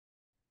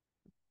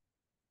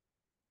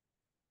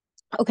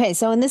Okay,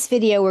 so in this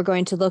video, we're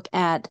going to look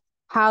at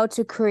how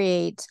to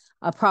create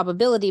a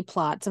probability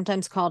plot,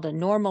 sometimes called a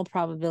normal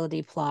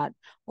probability plot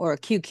or a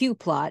QQ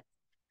plot.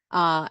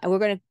 And we're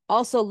going to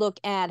also look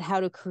at how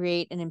to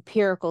create an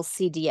empirical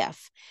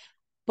CDF.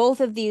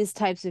 Both of these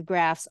types of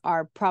graphs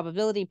are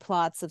probability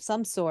plots of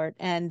some sort,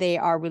 and they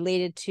are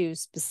related to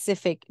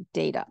specific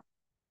data.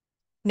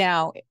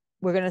 Now,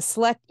 we're going to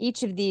select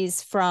each of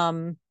these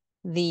from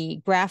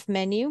the graph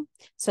menu.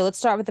 So let's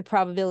start with the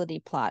probability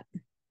plot.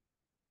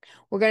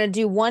 We're going to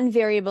do one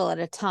variable at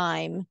a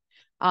time.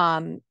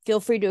 Feel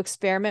free to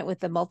experiment with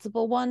the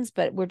multiple ones,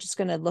 but we're just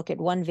going to look at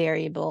one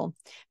variable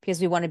because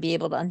we want to be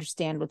able to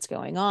understand what's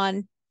going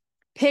on.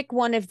 Pick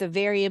one of the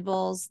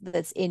variables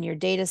that's in your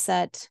data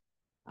set.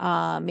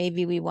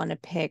 Maybe we want to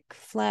pick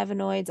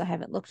flavonoids. I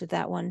haven't looked at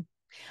that one.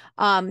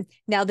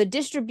 Now, the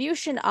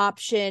distribution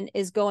option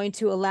is going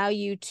to allow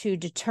you to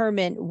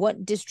determine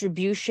what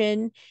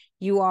distribution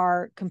you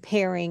are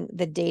comparing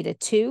the data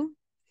to.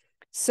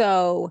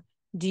 So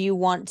do you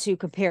want to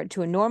compare it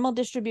to a normal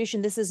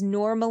distribution? This is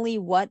normally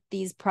what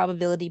these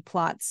probability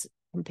plots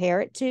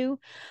compare it to.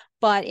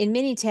 But in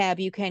Minitab,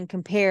 you can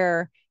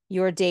compare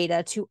your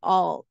data to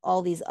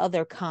all these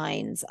other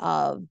kinds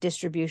of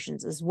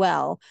distributions as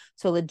well.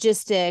 So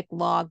logistic,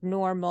 log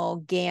normal,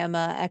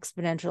 gamma,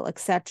 exponential,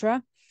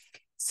 etc.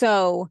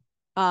 So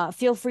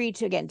feel free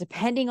to, again,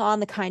 depending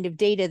on the kind of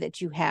data that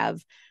you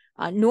have,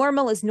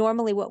 normal is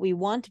normally what we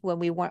want when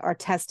we want our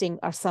testing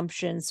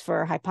assumptions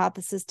for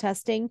hypothesis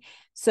testing.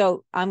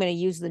 So I'm going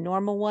to use the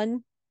normal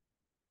one,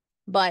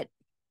 but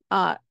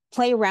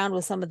play around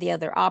with some of the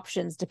other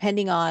options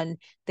depending on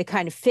the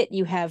kind of fit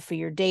you have for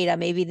your data.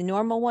 Maybe the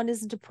normal one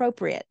isn't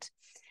appropriate.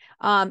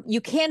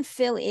 You can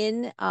fill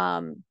in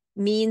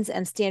means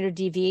and standard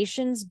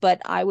deviations,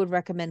 but I would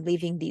recommend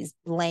leaving these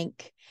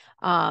blank.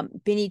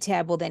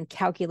 Minitab will then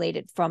calculate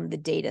it from the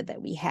data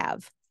that we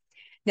have.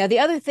 Now, the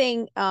other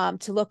thing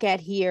to look at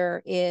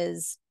here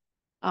is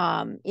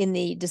in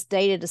the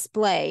data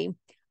display,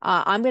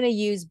 I'm going to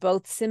use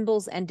both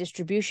symbols and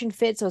distribution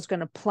fit. So it's going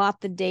to plot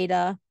the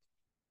data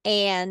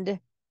and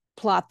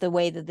plot the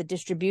way that the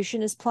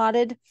distribution is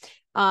plotted.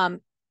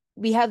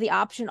 We have the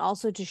option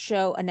also to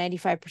show a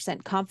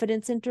 95%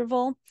 confidence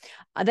interval.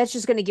 That's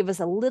just going to give us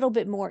a little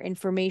bit more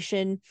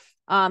information.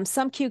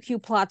 Some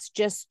QQ plots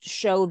just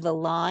show the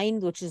line,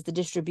 which is the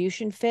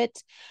distribution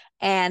fit,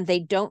 and they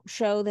don't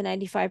show the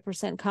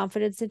 95%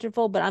 confidence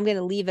interval, but I'm going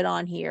to leave it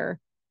on here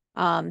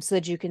so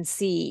that you can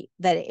see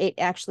that it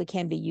actually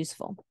can be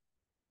useful.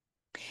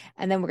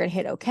 And then we're going to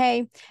hit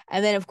OK.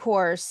 And then, of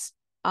course,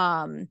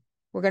 we're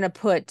going to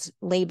put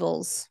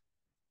labels.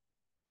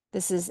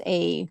 This is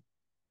a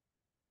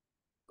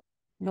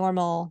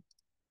normal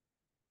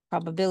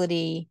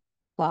probability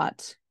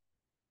plot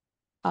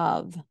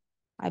of,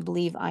 I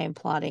believe I am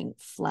plotting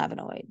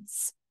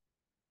flavonoids.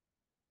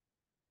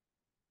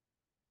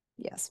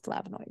 Yes,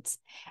 flavonoids.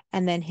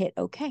 And then hit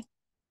OK.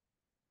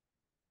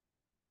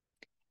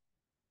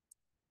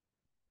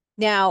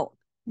 Now,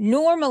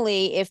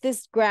 normally, if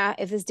this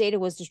data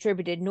was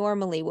distributed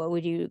normally, what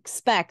would you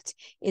expect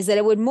is that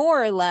it would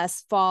more or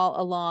less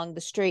fall along the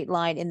straight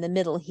line in the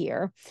middle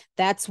here.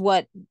 That's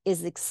what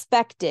is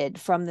expected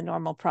from the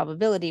normal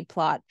probability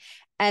plot.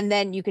 And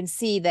then you can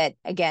see that,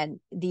 again,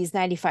 these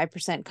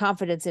 95%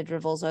 confidence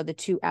intervals are the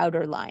two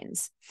outer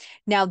lines.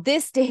 Now,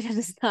 this data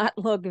does not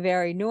look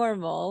very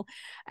normal.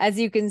 As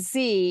you can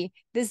see,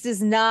 this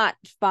does not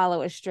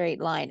follow a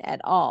straight line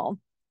at all.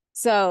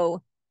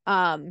 So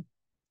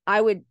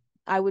I would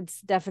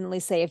definitely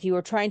say if you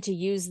were trying to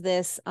use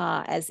this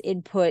as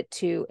input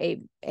to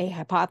a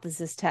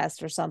hypothesis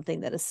test or something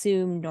that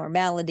assumed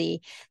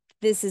normality,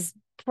 this is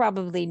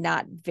probably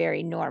not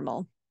very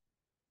normal.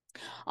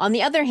 On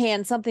the other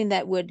hand, something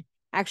that would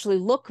actually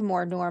look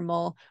more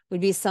normal would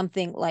be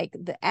something like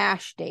the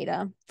ASH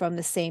data from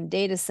the same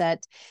data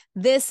set.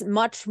 This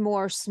much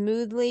more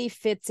smoothly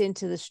fits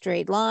into the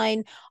straight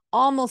line.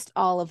 Almost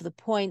all of the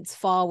points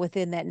fall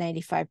within that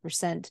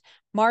 95%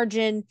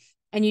 margin.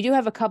 And you do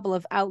have a couple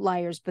of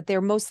outliers, but they're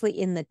mostly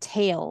in the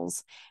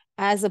tails,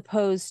 as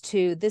opposed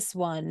to this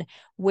one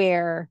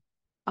where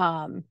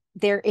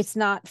it's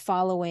not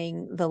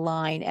following the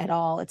line at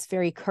all. It's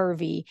very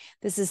curvy.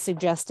 This is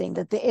suggesting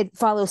that it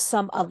follows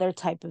some other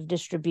type of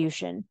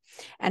distribution.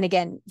 And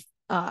again,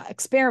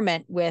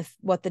 experiment with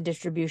what the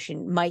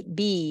distribution might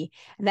be,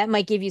 and that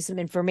might give you some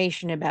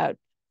information about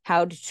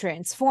how to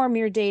transform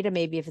your data.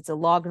 Maybe if it's a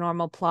log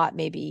normal plot,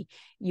 maybe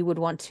you would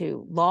want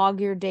to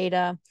log your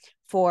data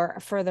for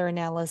further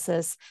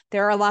analysis.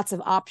 There are lots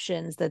of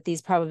options that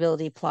these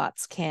probability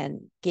plots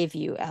can give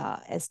you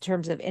as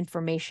terms of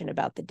information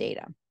about the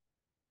data.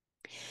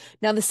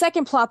 Now, the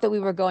second plot that we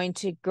were going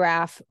to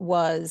graph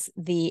was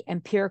the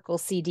empirical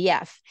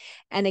CDF.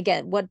 And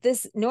again, what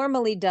this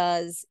normally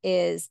does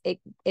is it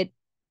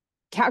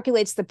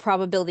calculates the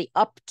probability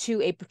up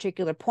to a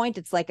particular point.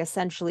 It's like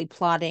essentially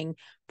plotting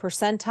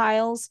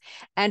percentiles.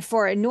 And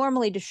for a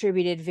normally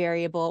distributed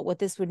variable, what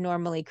this would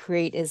normally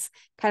create is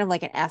kind of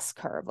like an S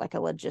curve, like a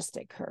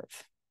logistic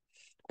curve.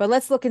 But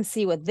let's look and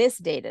see what this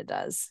data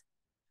does.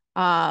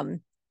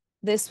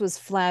 this was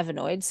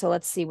flavonoids. So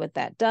let's see what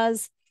that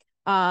does.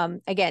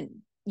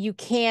 Again, you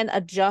can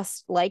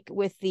adjust, like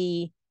with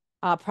the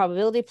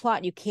probability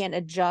plot, you can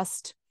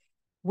adjust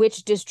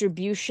which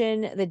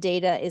distribution the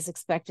data is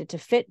expected to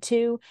fit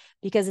to,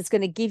 because it's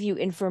going to give you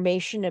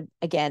information,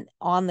 again,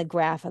 on the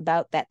graph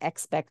about that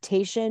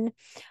expectation.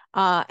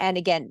 And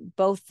again,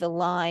 both the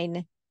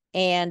line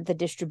and the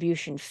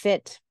distribution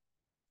fit.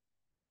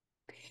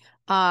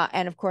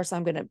 And of course,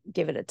 I'm going to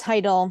give it a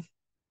title,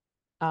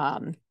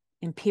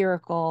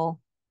 empirical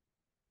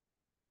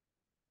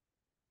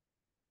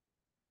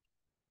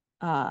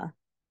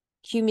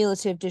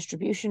cumulative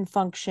distribution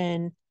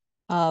function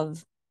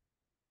of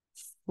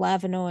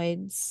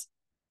flavonoids.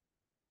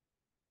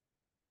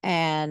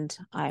 And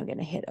I'm going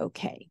to hit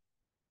OK.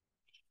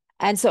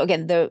 And so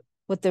again,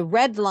 with the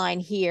red line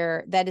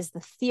here, that is the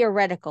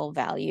theoretical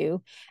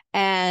value.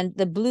 And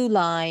the blue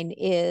line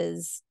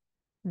is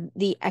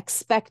the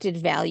expected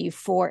value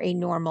for a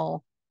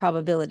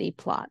probability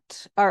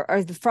plot, or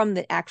from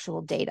the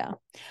actual data.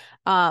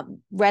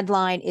 Red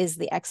line is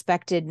the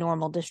expected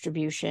normal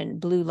distribution.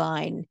 Blue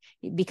line,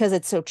 because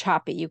it's so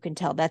choppy, you can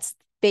tell that's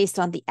based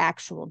on the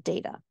actual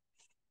data.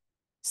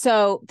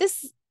 So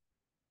this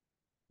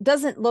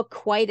doesn't look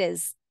quite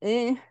as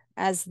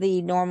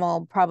the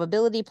normal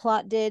probability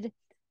plot did.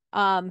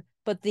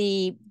 But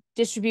the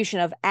distribution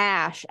of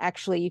ash,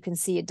 actually, you can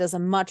see it does a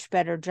much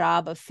better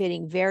job of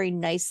fitting very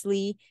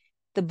nicely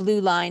the blue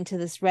line to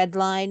this red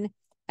line,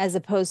 as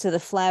opposed to the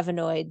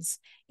flavonoids.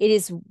 It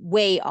is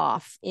way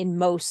off in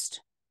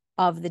most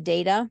of the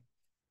data.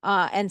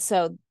 And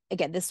so,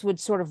 again, this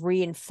would sort of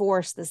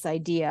reinforce this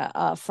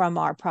idea from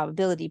our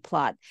probability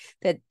plot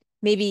that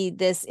maybe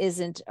this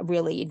isn't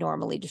really a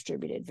normally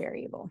distributed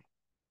variable.